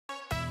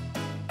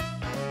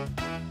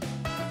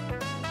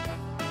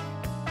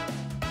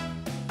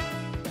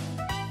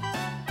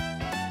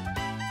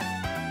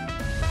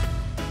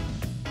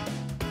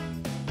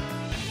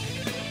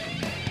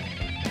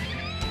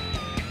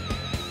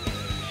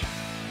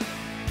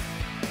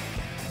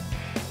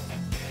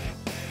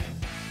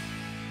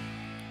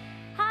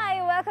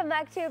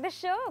back to the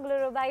show.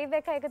 Roba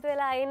එකතු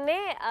වෙලා ඉන්නේ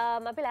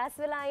අපි ලෑස්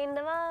වෙලා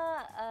ඉන්නවා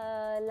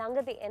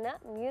ළඟදී එන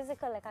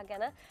musical එකක්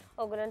ගැන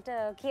ඔයගොල්ලන්ට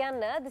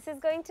කියන්න. This is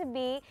going to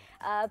be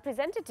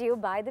presented to you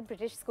by the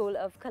British School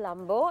of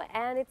Colombo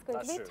and it's going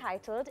to be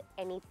titled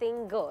Anything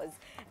Goes.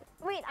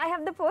 Wait, I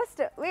have the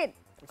poster. Wait.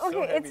 It's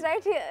okay, so it's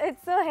right here.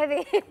 It's so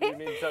heavy. You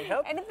need some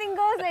help? Anything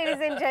Goes,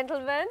 ladies and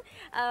gentlemen.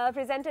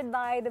 Presented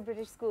by the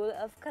British School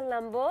of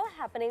Colombo,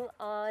 happening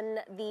on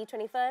the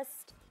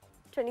 21st,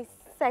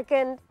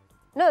 22nd,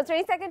 no,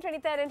 22nd,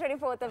 23rd and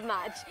 24th of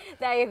March.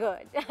 There you go.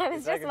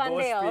 It's just one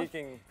day off.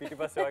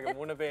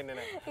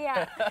 Yeah,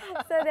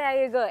 so there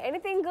you go.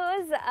 Anything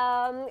Goes.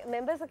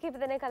 Members of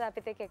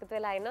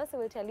so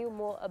we'll tell you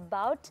more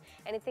about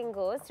Anything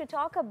Goes. To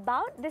talk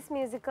about this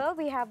musical,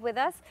 we have with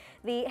us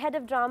the head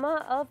of drama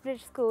of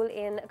British School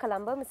in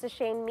Colombo, Mr.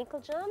 Shane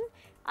Meiklejohn.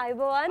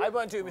 Aiboan.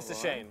 Aiboan to you, Mr.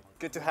 Shane.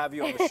 Good to have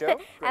you on the show.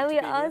 And we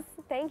also,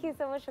 thank you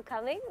so much for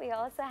coming. We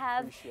also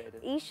have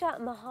Isha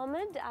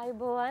Mohammed.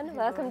 Aiboan,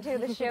 welcome to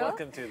the show.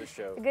 Welcome to the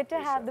show. Good to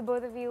have the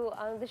both of you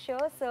on the show.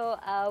 So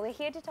we're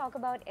here to talk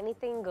about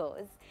Anything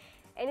Goes.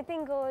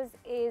 Anything Goes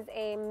is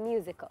a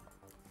musical.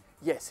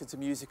 Yes, it's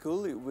a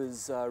musical. It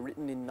was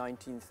written in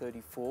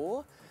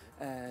 1934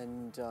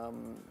 and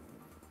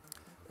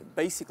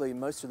basically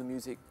most of the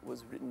music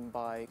was written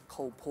by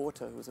Cole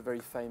Porter, who was a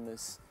very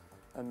famous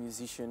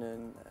musician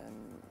and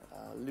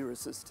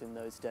lyricist in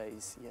those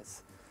days,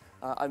 yes.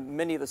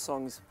 Many of the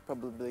songs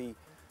probably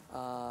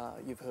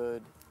you've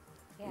heard,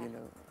 you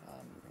know,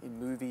 in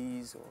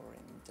movies or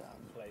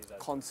in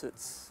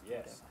concerts.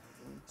 Yes.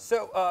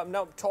 So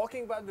now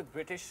talking about the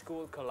British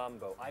School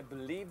Colombo, I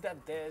believe that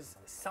there's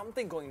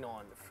something going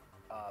on,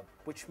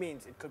 which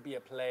means it could be a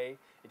play,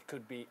 it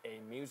could be a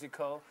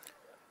musical,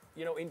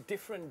 you know, in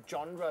different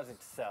genres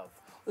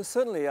itself. Well,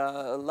 certainly,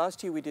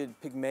 last year we did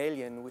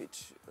Pygmalion,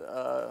 which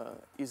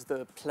is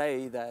the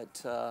play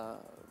that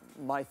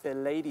My Fair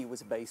Lady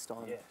was based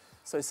on. Yes.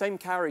 So same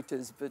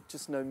characters, but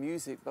just no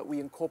music, but we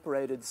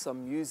incorporated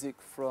some music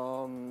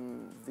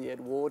from the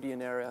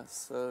Edwardian era,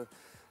 so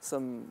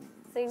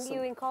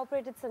you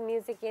incorporated some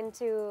music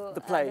into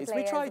the plays. The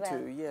play we tried as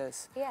well. to,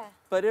 yes. Yeah.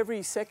 But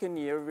every second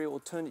year, every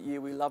alternate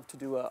year, we love to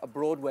do a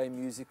Broadway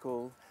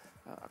musical,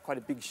 quite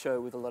a big show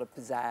with a lot of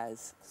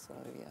pizzazz. So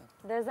yeah.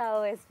 Those are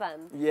always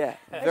fun. Yeah,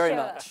 very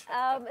much.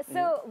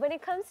 So when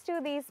it comes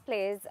to these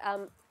plays,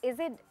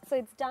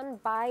 it's done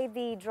by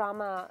the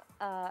drama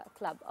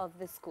club of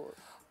the school?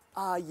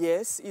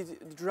 Yes,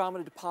 the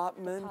drama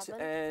department,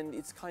 and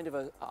it's kind of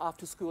an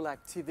after-school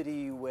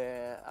activity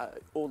where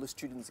all the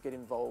students get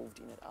involved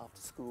in it after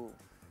school.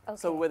 Okay.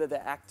 So whether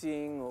they're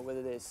acting or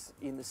whether they're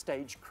in the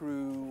stage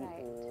crew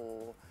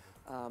or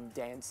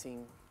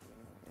dancing.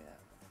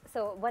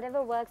 So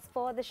whatever works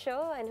for the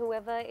show and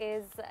whoever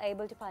is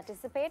able to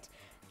participate,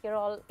 you're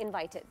all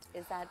invited.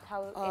 Is that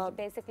how it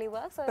basically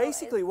works? Or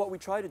basically what we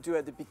try to do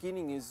at the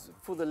beginning is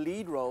for the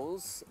lead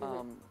roles,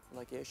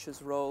 like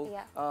Esha's role,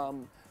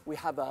 we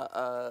have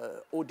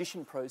a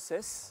audition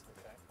process.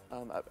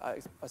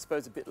 Okay. I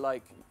suppose a bit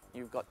like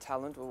you've got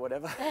talent or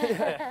whatever.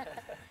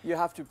 You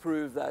have to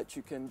prove that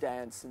you can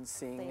dance and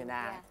sing and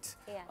act.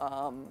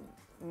 Yeah.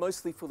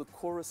 Mostly for the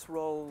chorus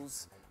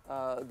roles,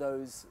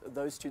 those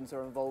students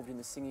are involved in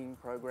the singing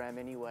program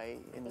anyway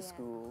in the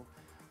school.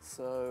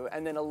 So,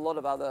 and then a lot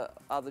of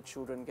other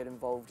children get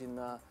involved in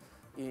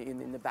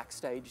the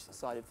backstage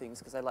side of things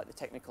because they like the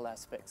technical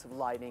aspects of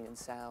lighting and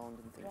sound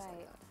and things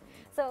like that.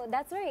 So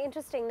that's very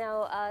interesting. Now,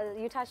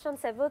 you touched on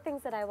several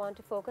things that I want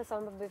to focus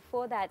on, but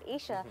before that,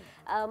 Isha,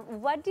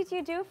 what did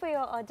you do for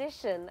your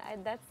audition?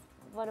 That's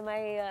one of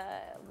my...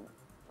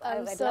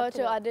 so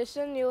to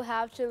audition, you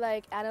have to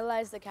like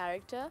analyze the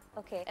character.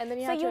 Okay. And then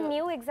you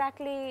knew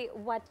exactly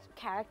what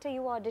character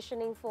you were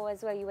auditioning for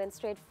as well? You went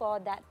straight for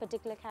that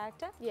particular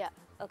character? Yeah.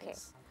 Okay.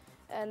 Yes.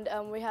 And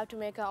we have to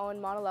make our own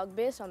monologue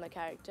based on the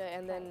character,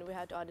 and then we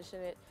have to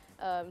audition it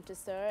to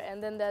Sir.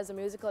 And then there's a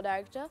musical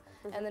director,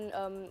 and then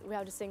we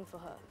have to sing for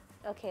her.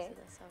 Okay. So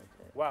that's how it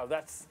goes. Wow,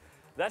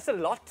 that's a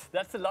lot.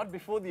 That's a lot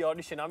before the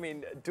audition. I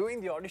mean,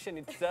 doing the audition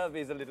itself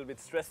is a little bit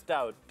stressed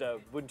out,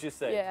 wouldn't you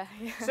say? Yeah.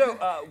 So,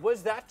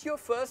 was that your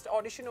first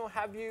audition, or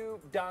have you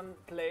done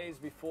plays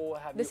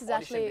before? This is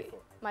actually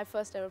my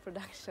first ever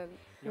production.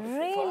 Your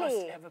really?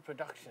 First ever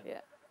production?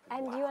 Yeah.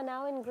 And you are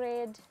now in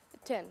grade?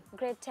 10.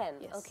 Grade 10?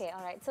 Yes. Okay,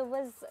 all right. So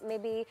was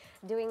maybe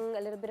doing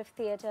a little bit of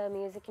theatre,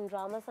 music and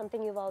drama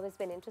something you've always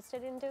been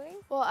interested in doing?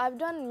 Well, I've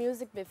done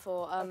music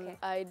before.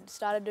 I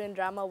started doing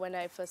drama when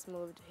I first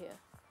moved here.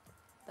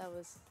 That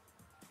was...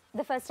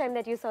 The first time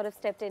that you sort of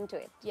stepped into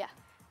it? Yeah.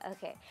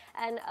 Okay.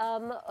 And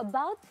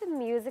about the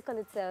musical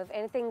itself,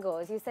 Anything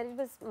Goes, you said it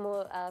was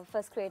more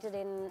first created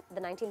in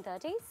the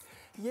 1930s?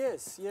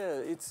 Yes, yeah,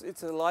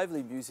 it's a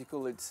lively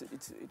musical. It's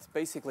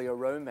basically a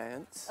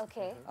romance.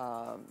 Okay.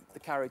 The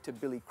character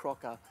Billy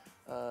Crocker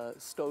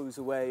stows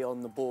away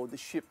on the board the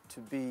ship to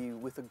be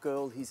with a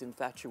girl he's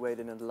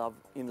infatuated and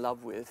in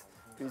love with,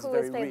 who's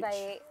very rich.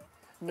 By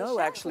No,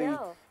 Isha? actually,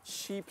 No.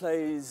 she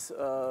plays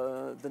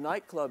the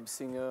nightclub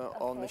singer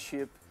on the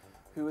ship,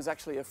 who was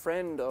actually a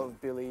friend of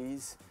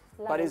Billy's,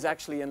 but is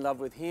actually in love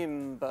with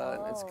him,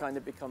 but it's kind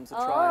of becomes a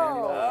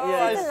triangle. Oh,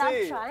 Yeah, it's a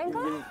love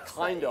triangle?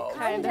 kind of.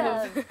 Kind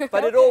of.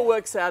 But it all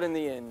works out in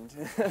the end.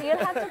 You'll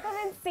have to come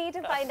and see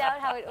to find out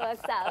how it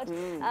works out.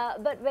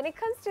 But when it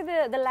comes to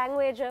the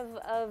language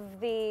of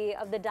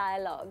the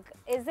dialogue,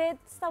 is it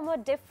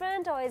somewhat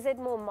different or is it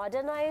more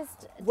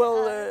modernized?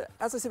 Well,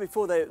 as I said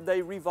before,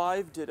 they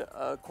revived it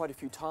quite a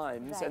few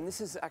times, Right. and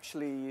this is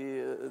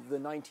actually the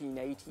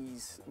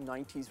 1980s,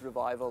 90s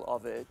revival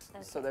of it.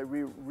 Okay. So they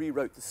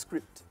rewrote the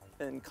script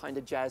and kind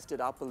of jazzed it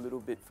up a little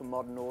bit for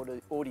modern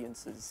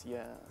audiences.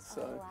 Yeah.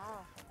 So. Oh,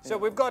 wow. So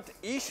we've got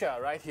Isha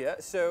right here.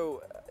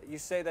 So you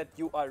say that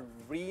you are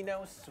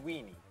Reno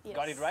Sweeney. Yes.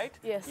 Got it right?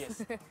 Yes.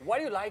 Yes. What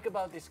do you like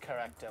about this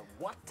character?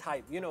 What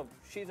type? You know,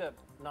 she's a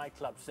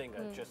nightclub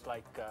singer, just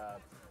like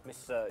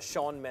Mr.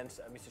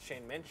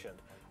 Shane mentioned.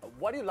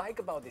 What do you like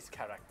about this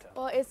character?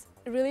 Well, it's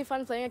really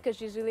fun playing her because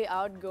she's really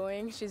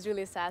outgoing, she's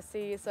really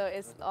sassy, so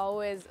it's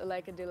always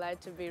like a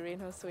delight to be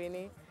Reno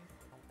Sweeney.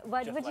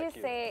 What Just would like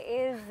you you. say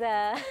is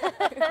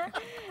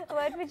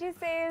what would you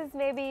say is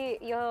maybe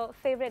your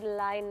favorite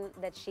line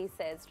that she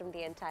says from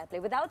the entire play,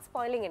 without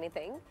spoiling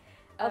anything?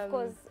 Of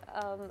course,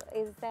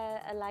 is there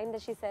a line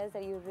that she says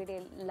that you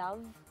really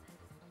love?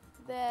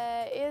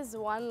 There is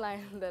one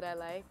line that I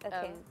like.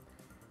 Okay.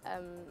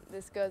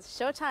 This goes,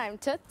 "Showtime,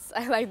 toots."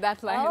 I like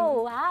that line.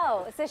 Oh,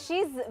 wow. So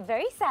she's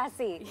very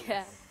sassy.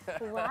 Yeah.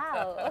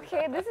 Wow.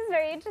 Okay, this is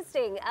very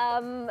interesting.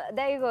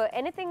 There you go.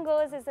 Anything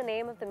Goes is the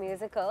name of the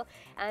musical,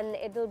 and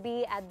it will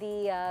be at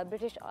the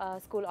British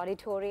School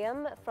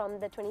Auditorium from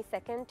the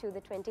 22nd to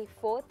the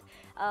 24th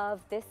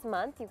of this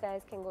month. You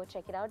guys can go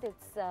check it out.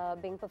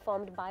 It's being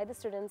performed by the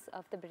students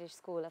of the British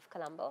School of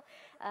Colombo.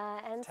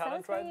 And Talent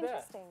sounds very right there.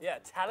 interesting. Yeah,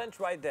 talent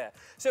right there.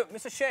 So,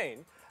 Mr.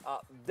 Shane,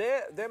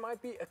 there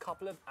might be a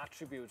couple of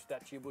attributes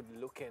that you would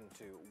look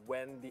into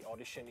when the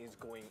audition is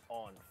going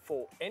on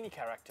for any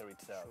character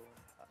itself.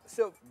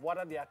 So, what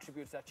are the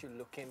attributes that you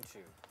look into?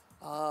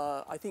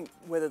 I think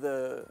whether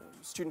the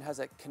student has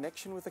a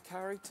connection with the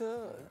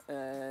character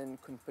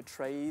and can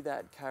portray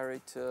that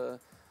character,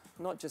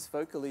 not just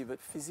vocally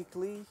but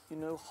physically, you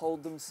know,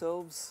 hold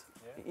themselves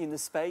in the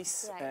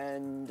space. Right.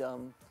 And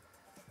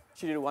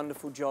she did a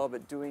wonderful job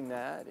at doing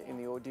that in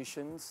the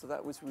auditions, so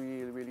that was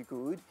really, really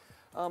good.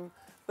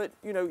 But,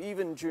 you know,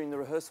 even during the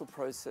rehearsal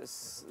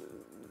process,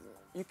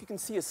 you can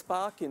see a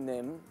spark in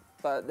them,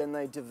 but then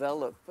they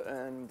develop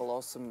and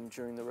blossom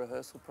during the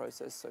rehearsal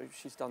process. So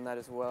she's done that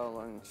as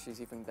well, and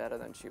she's even better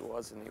than she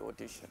was in the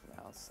audition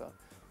now. So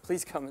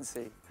please come and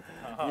see.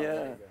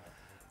 Yeah.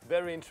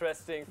 Very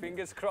interesting.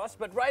 Fingers crossed.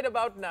 But right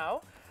about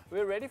now,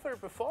 we're ready for a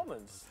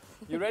performance.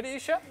 You ready,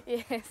 Isha?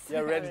 Yes.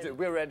 Yeah,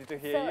 we're ready to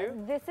hear So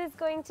you. this is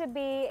going to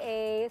be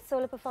a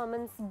solo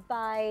performance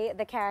by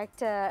the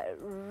character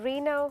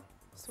Reno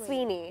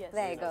Sweeney. Yes.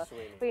 There you Reno go.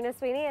 Sweeney. Reno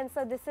Sweeney. And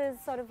so this is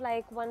sort of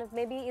like one of,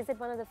 maybe, is it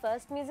one of the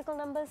first musical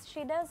numbers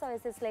she does, or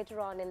is this later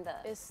on in the...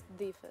 It's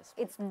the first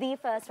one. It's the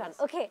first one.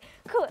 Okay,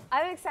 cool.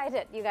 I'm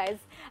excited, you guys.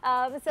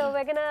 So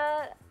we're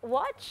gonna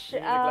watch.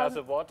 You need a glass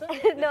of water?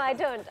 No, I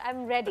don't.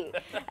 I'm ready.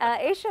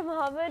 Isha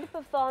Mohammed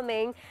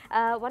performing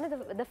one of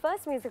the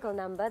first musical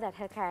number that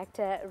her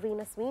character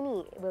Reno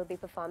Sweeney will be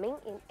performing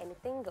in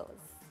Anything Goes.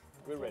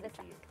 We're Cue ready the for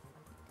track.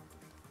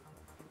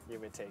 you. You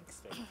may take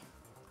stage.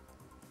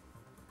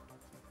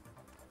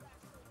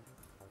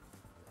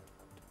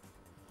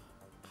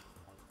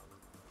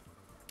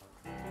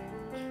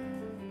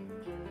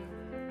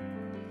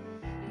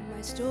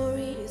 My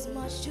story is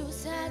much too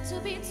sad to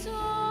be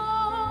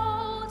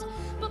told,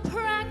 but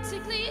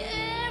practically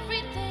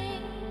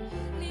everything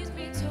leaves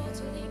me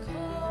totally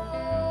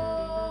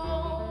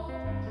cold.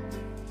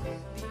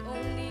 The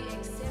only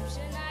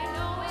exception I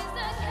know is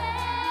the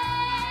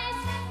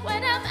case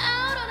when I'm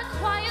out on a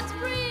quiet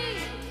spree,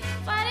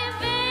 fighting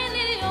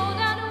vainly the old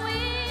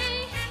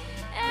ennui,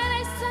 and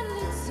I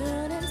suddenly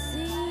turn and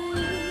see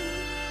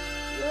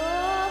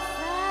your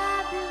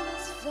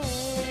fabulous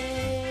face.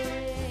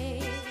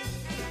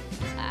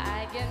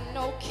 I get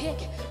no kick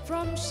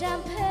from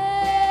champagne.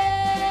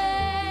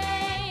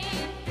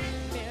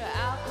 Mere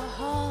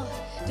alcohol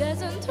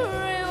doesn't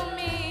thrill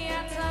me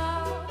at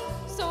all.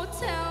 So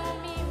tell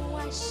me,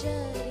 why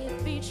should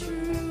it be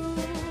true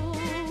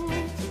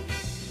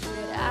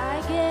that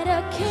I get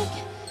a kick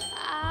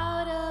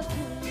out of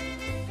you?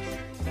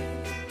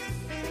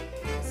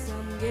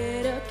 Some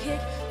get a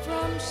kick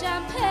from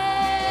champagne.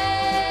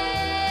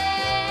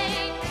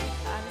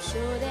 I'm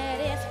sure that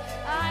if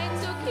I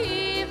took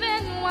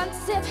even one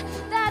sip,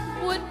 that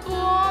would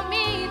bore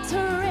me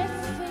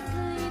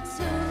terrifically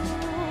too.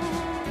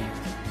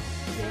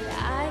 Did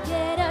I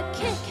get a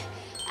kick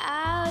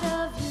out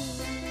of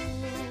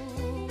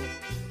you?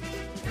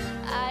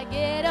 I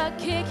get a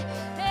kick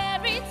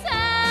every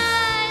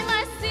time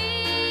I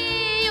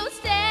see you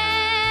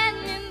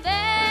standing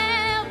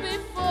there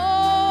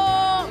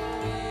before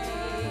me.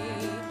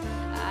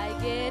 I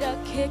get a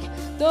kick,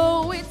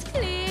 though it's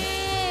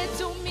clear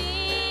to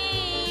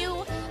me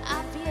you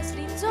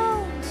obviously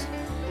don't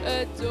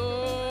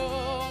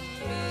adore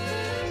me.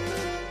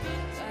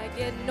 I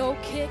get no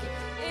kick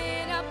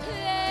in a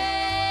plane.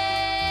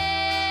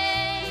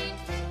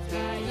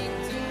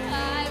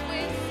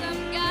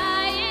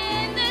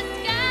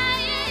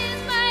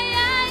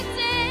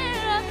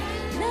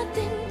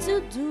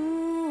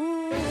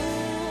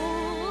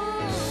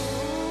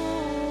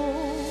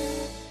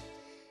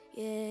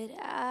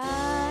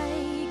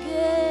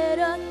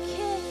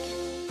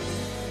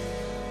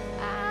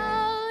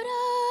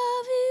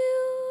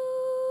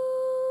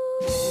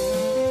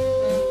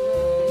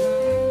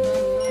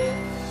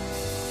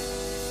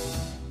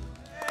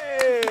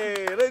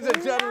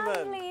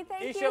 gentlemen. Lovely.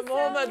 Thank Isha you so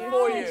moment much,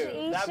 for you.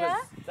 Isha.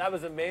 That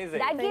was amazing.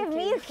 That gave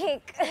me a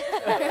kick.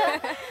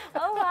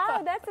 Oh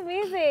wow, that's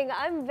amazing.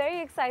 I'm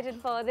very excited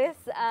for this.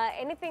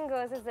 Anything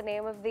Goes is the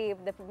name of the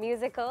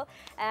musical,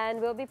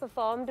 and will be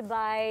performed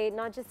by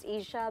not just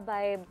Isha,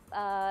 by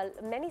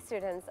many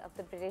students of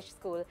the British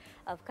School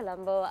of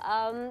Colombo.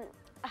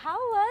 How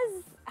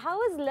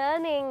was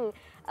learning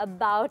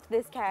about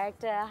this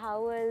character?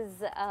 How was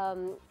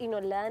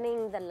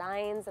learning the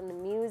lines and the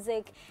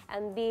music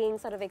and being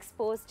sort of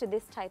exposed to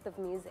this type of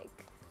music?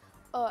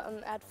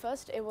 Oh, at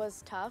first it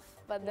was tough,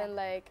 but then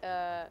like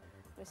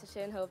Mr.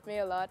 Shane helped me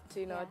a lot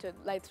to to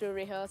like through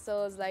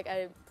rehearsals. Like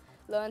I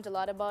learned a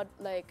lot about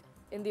like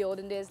in the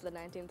olden days, the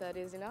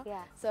 1930s,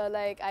 Yeah. So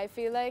like I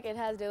feel like it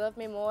has developed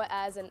me more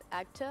as an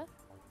actor.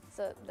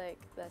 So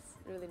like that's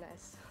really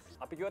nice.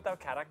 අපි කිව්වා තව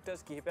characters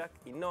කිහිපයක්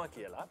ඉන්නවා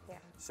කියලා. Yeah.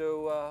 So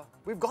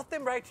we've got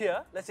them right here.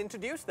 Let's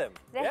introduce them.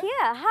 They're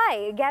here. Hi,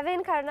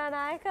 Gavin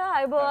Karnanayaka.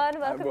 Ayubowan,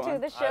 welcome to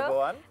the show.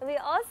 Ayubowan. We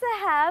also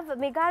have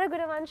Megara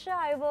Guravansha.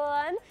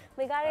 Ayubowan.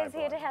 Megara is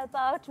here to Ayubowan. help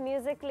out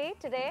musically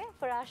today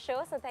for our show.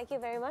 So thank you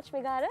very much,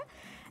 Megara.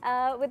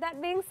 With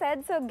that being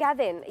said, so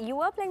Gavin, you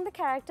are playing the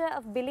character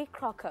of Billy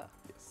Crocker.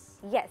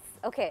 Yes,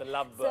 okay. The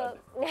lovebird.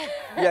 So,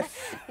 Yes.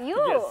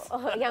 you,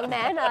 young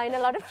man, are in a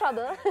lot of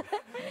trouble.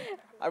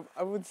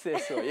 I would say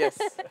so, yes.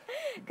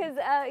 Because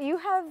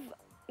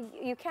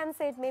you can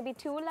say maybe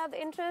two love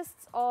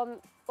interests, or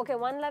okay,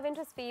 one love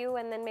interest for you,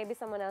 and then maybe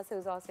someone else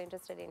who's also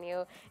interested in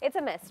you. It's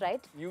a mess,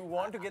 right? You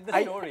want to get the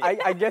story.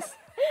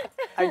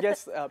 I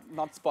guess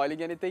not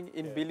spoiling anything,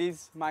 in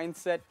Billy's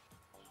mindset,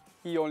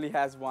 he only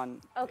has one.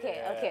 Okay,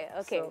 Yeah. okay,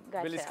 So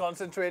gotcha. Billy's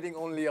concentrating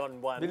only on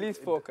one. Billy's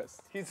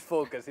focused. He's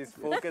focused. He's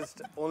focused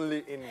only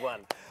in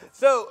one.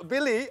 So,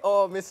 Billy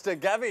or Mr.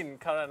 Gavin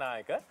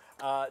Karanayaka,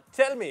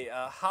 tell me,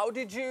 how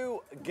did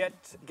you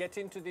get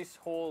into this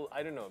whole,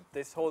 I don't know,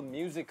 this whole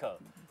musical?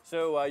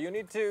 So, you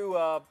need to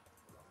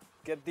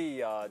get the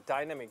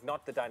dynamic,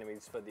 not the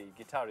dynamics for the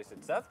guitarist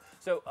itself.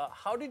 So,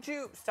 how did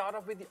you start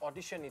off with the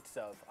audition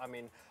itself? I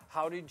mean,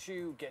 how did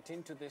you get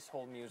into this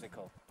whole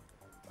musical?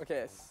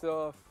 Okay,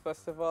 so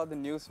first of all, the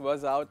news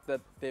was out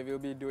that they will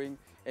be doing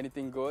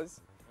Anything Goes,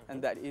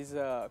 and that is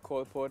a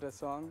Cole Porter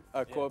song,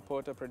 a Cole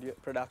Porter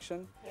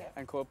production. Yeah.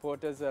 And Cole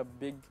Porter's a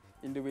big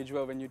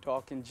individual when you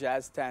talk in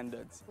jazz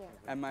standards. Yeah.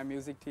 And my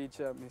music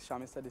teacher, Ms.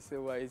 Shamista De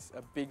Silva, is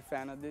a big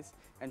fan of this,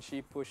 and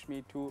she pushed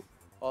me to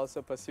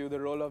also pursue the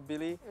role of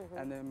Billy.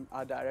 And then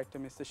our director,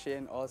 Mr.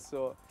 Shane,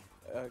 also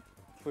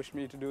pushed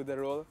me to do the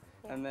role.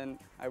 Yeah. And then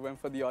I went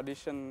for the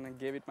audition and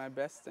gave it my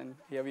best, and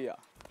here we are.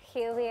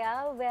 Here we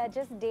are. We're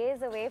just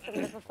days away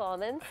from the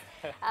performance.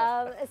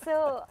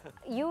 So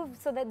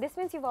this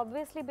means you've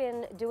obviously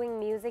been doing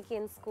music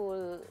in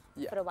school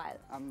for a while.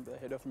 I'm the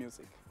head of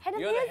music. Head of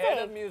You're music. the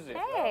head of music.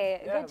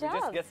 Hey, yeah, good job. We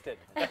just guessed it.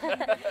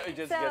 We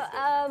just guessed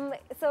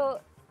it.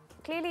 So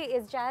clearly,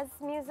 is jazz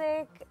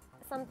music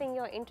something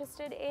you're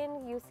interested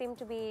in? You seem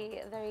to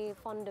be very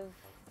fond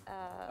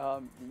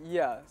of.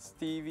 Yeah,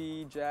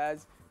 Stevie,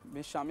 jazz.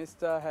 Miss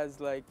Shamista has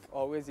like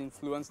always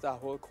influenced our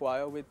whole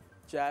choir with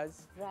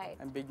jazz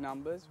and big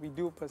numbers. We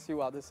do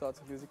pursue other sorts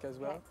of music as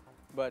well,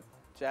 but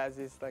jazz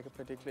is like a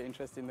particular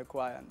interest in the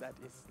choir, and that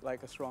is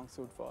like a strong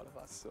suit for all of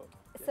us. So,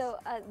 yes. So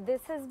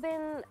this has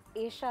been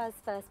Isha's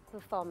first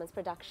performance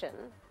production.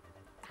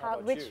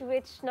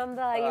 Which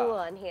number are you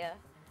on here?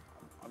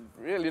 I'm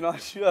really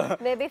not sure.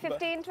 Maybe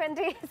 15,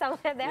 20,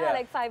 somewhere there, or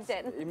like 5,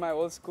 10. In my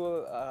old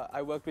school,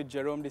 I worked with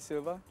Jerome De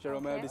Silva,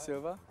 De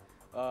Silva.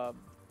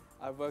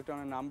 I've worked on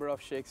a number of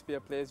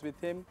Shakespeare plays with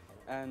him,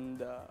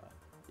 and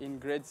in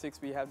grade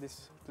 6 we have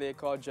this play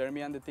called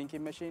Jeremy and the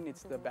Thinking Machine.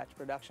 It's the batch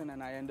production,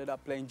 and I ended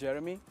up playing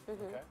Jeremy.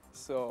 Okay.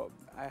 So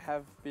I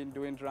have been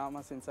doing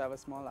drama since I was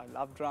small. I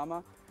love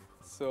drama,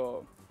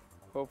 so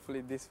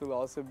hopefully this will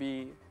also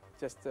be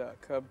just a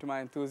curb to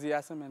my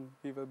enthusiasm, and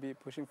we will be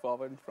pushing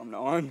forward from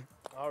now on.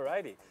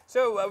 Alrighty.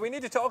 So we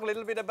need to talk a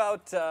little bit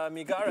about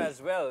Megara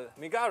as well.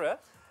 Megara,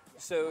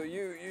 so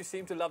you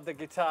seem to love the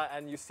guitar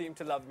and you seem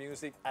to love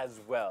music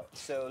as well.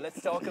 So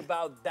let's talk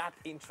about that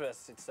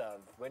interest itself.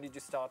 When did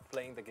you start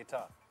playing the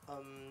guitar?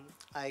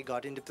 I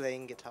got into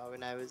playing guitar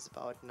when I was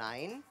about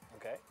 9.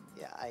 Okay.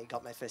 Yeah, I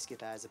got my first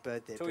guitar as a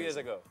birthday 2 years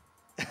ago.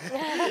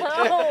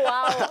 Oh,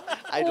 wow.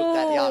 I look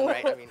that young,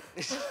 right? I mean,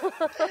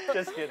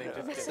 Just kidding,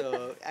 just kidding.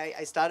 so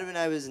I started when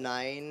I was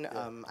 9.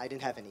 I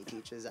didn't have any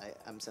teachers.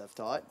 I'm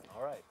self-taught.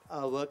 All right.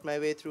 Worked my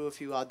way through a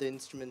few other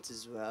instruments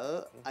as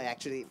well. I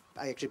actually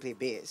play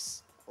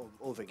bass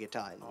over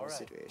guitar in most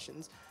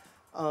situations.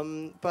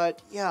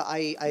 But yeah,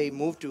 I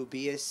moved to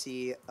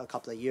BSc a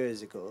couple of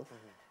years ago.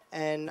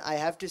 And I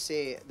have to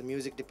say, the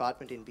music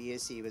department in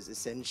BSc was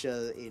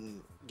essential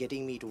in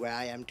getting me to where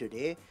I am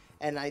today.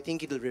 And I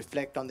think it'll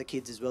reflect on the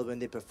kids as well when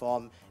they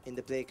perform in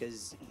the play,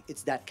 because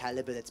it's that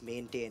caliber that's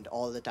maintained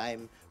all the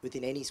time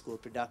within any school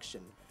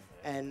production.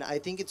 And I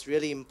think it's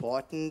really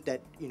important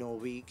that, you know,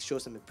 we show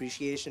some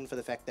appreciation for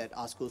the fact that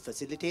our school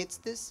facilitates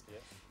this.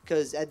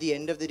 Because at the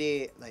end of the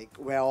day, like,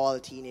 we're all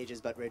teenagers,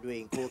 but we're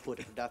doing Cole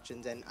Porter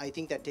productions. And I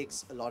think that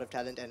takes a lot of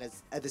talent and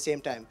at the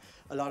same time,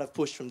 a lot of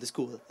push from the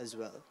school as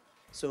well.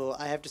 So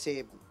I have to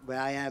say, where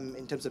I am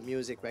in terms of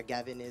music, where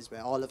Gavin is,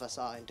 where all of us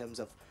are in terms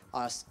of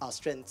our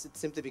strengths, it's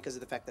simply because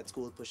of the fact that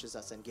school pushes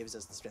us and gives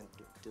us the strength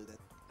to do that.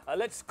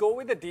 Let's go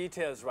with the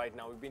details right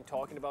now. We've been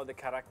talking about the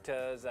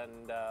characters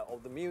and all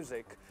the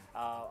music.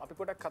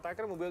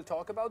 We'll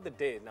talk about the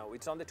day. Now,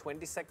 it's on the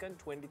 22nd,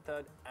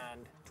 23rd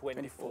and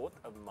 24th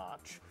of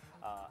March.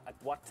 At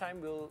what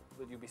time will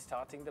you be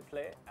starting the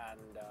play?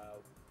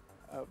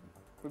 And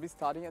we'll be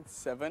starting at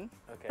 7,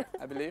 okay.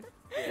 I believe.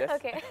 Yes.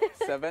 Okay.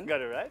 7.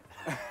 Got it right?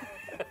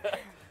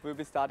 We'll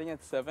be starting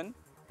at 7,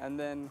 and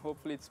then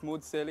hopefully it's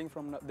smooth sailing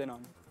from then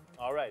on.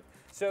 All right.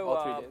 So,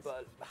 All 3 days.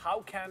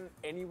 how can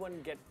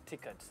anyone get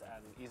tickets?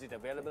 And is it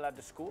available at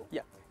the school?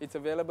 Yeah, it's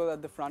available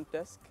at the front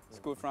desk,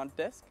 school front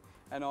desk,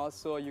 and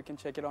also you can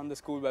check it on the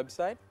school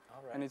website.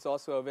 All right. And it's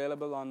also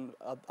available on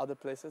other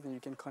places, and you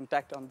can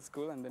contact on the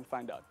school and then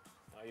find out.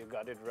 Oh, you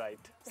got it right.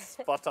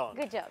 Spot on.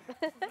 Good job.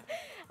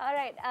 All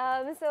right.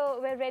 So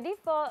we're ready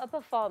for a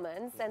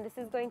performance, and this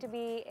is going to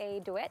be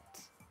a duet.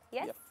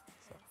 Yes? Yep.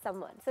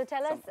 Someone. So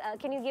tell us,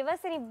 can you give us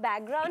any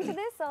background to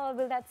this, or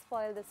will that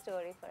spoil the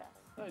story for us?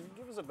 No,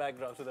 give us a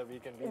background so that we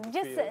can read the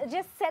feel.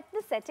 Just set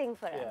the setting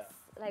for Yeah. us.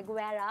 Like,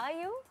 where are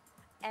you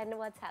and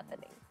what's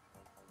happening?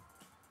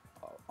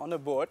 On a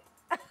boat.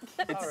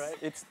 All right.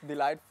 It's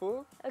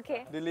delightful,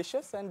 Okay.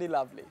 delicious, and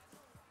lovely.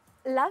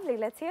 Lovely.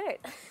 Let's hear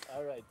it.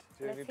 All right.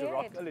 So you Let's need to hear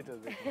rock it. a little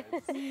bit.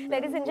 Right?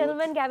 Ladies and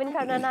gentlemen, Gavin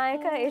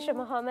Karnanayaka, Aisha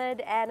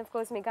Mohammed, and of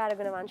course, Megara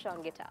Gunawansh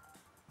on guitar.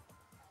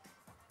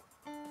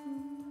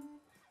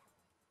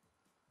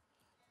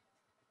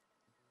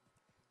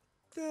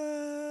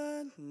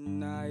 The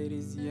night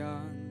is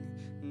young,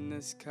 and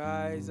the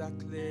skies are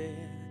clear.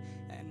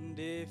 And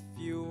if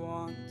you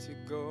want to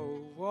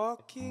go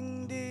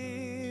walking,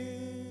 dear,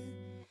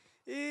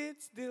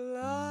 it's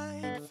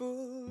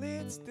delightful,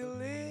 it's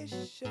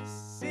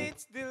delicious,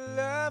 it's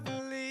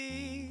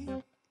lovely.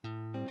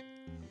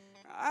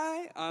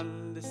 I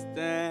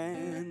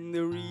understand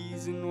the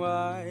reason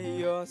why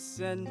you're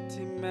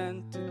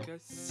sentimental,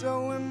 'cause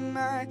so am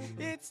I.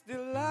 It's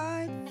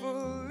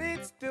delightful,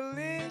 it's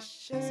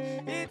delicious,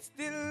 it's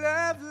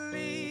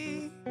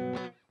lovely.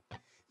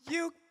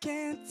 You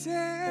can't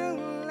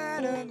tell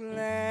at a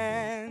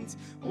glance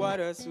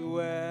what a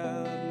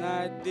swell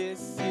night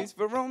this is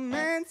for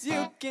romance.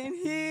 You can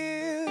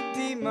hear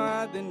the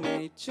Mother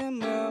Nature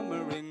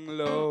murmuring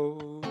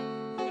low.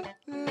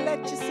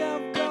 Let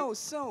yourself go,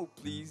 so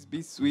please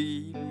be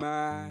sweet,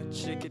 my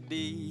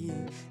chickadee.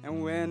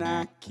 And when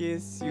I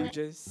kiss you,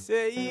 just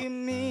say to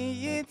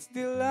me, it's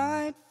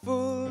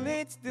delightful,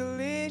 it's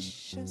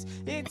delicious,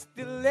 it's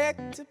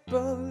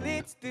delectable,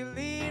 it's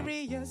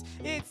delirious,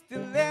 it's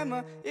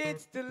dilemma,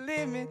 it's the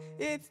limit,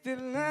 it's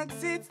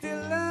deluxe, it's the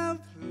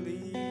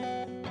lovely.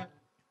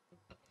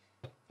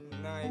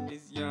 Night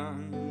is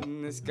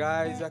young, the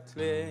skies are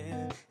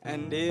clear,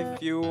 and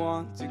if you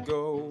want to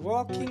go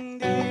walking,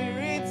 dear,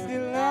 it's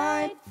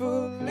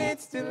delightful,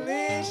 it's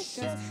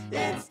delicious,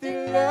 it's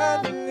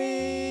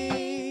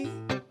lovely.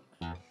 And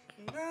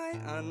I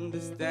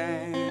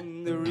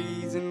understand the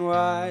reason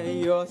why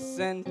you're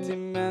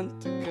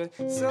sentimental,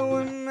 'cause so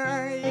am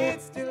I.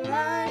 It's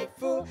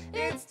delightful,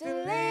 it's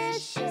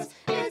delicious,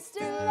 it's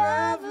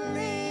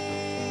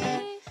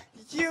lovely.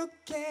 You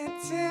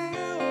can't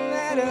tell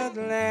at a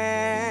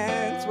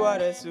glance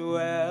what a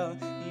swell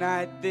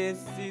night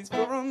this is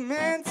for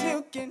romance.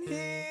 You can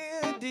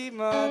hear the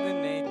Mother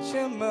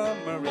Nature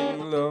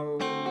murmuring low.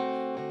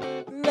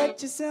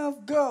 Let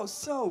yourself go,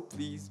 so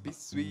please be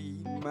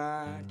sweet,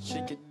 my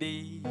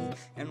chickadee.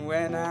 And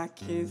when I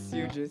kiss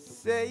you,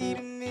 just say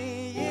to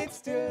me, it's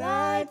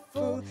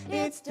delightful,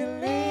 it's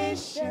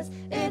delicious,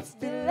 it's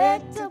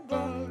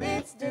delectable,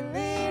 it's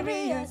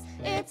delirious,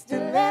 it's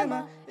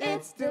dilemma,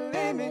 it's the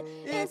limit,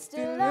 it's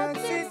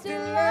deluxe, it's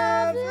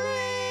lovely.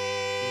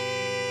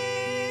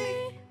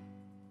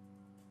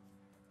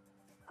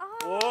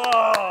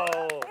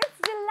 Whoa! It's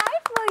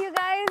delightful, you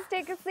guys.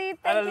 Take a seat.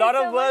 Thank And a you lot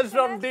so of words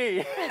much for from that.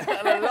 D.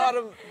 And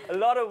a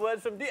lot of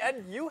words from D.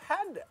 And you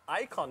had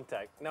eye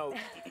contact. Now,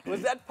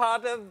 was that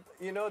part of,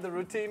 the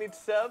routine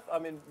itself? I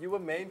mean, you were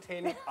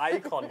maintaining eye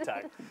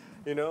contact,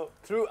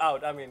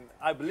 throughout. I mean,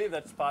 I believe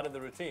that's part of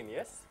the routine,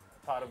 yes?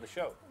 Part of the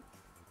show.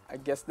 I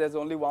guess there's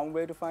only one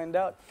way to find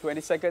out.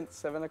 20 seconds,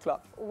 7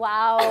 o'clock.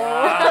 Wow.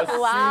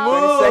 Wow.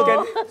 20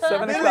 seconds,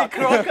 7 Billy o'clock.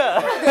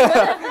 Crocker.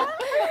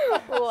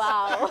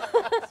 Wow.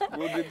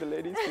 Smooth with the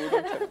ladies, smooth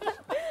with the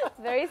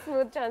Very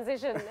smooth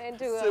transition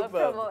into a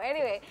Superb. promo.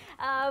 Anyway,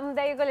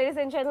 there you go, ladies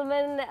and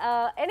gentlemen.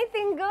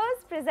 Anything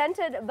Goes,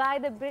 presented by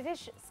the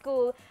British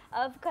School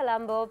of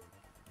Colombo,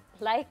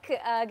 like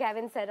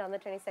Gavin said, on the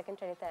 22nd,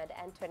 23rd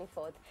and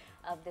 24th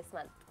of this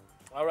month.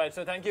 All right,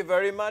 so thank you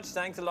very much.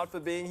 Thanks a lot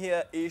for being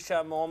here,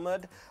 Aisha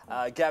Mohammed,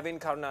 Gavin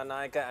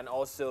Karnanayaka, and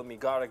also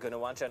Megara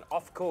Gunawansh, and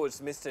of course,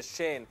 Mr.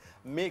 Shane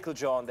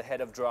Meiklejohn, the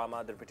head of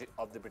drama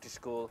of the British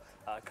School,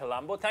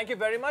 Colombo. Thank you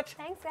very much.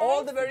 Thanks, guys.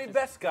 All the very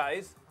best,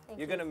 guys.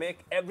 You're going to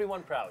make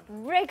everyone proud.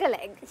 Break a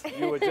leg.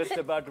 You were just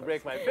about to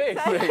break my face.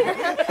 Sorry.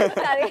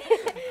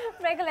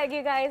 Break a leg,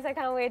 you guys. I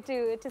can't wait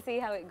to see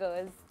how it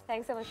goes.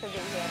 Thanks so much for being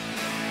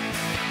here.